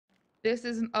This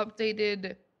is an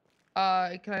updated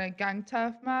kind of gang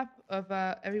turf map of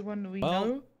everyone we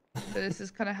know. So this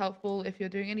is kind of helpful if you're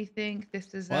doing anything.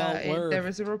 This is there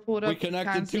is a report up. We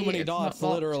connected too many dots,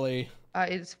 literally.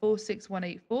 It's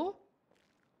 46184.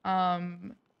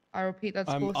 I repeat, that's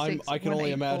 46184. I can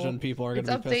only imagine people are going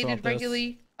to be pissed off It's updated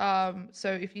regularly.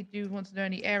 So if you do want to know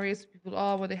any areas people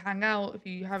are, where they hang out, if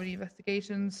you have any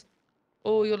investigations,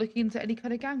 or you're looking into any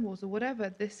kind of gang wars or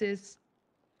whatever, this is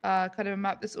kind of a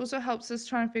map. This also helps us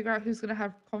try and figure out who's going to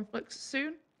have conflicts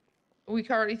soon. We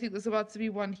currently think there's about to be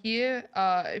one here.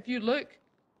 If you look,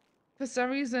 for some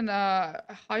reason,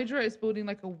 Hydra is building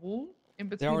like a wall in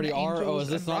between. They already are. Oh, is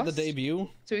this not the debut?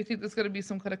 So we think there's going to be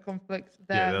some kind of conflict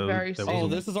there very soon. Oh,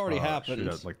 this has already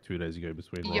happened. Like 2 days ago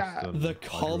between Rust and the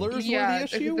colors were the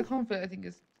issue. The conflict, I think,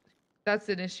 that's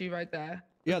an issue right there.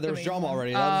 Yeah, there's drama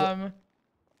already.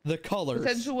 The colors.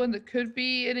 Potential one that could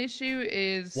be an issue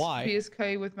is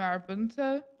PSK with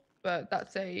Marabunta, but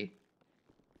that's a.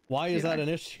 Why is that an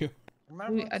issue?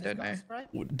 I don't know.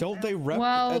 Don't they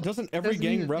rep? Doesn't every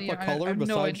gang rep a color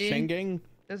besides Chang Gang?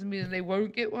 Doesn't mean that they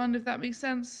won't get one, if that makes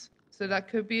sense. So that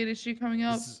could be an issue coming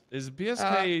up. Is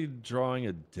BSK drawing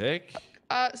a dick?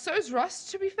 So is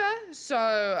Rust, to be fair.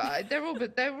 So they're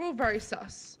all very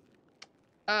sus.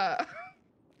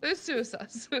 Those two are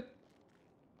sus.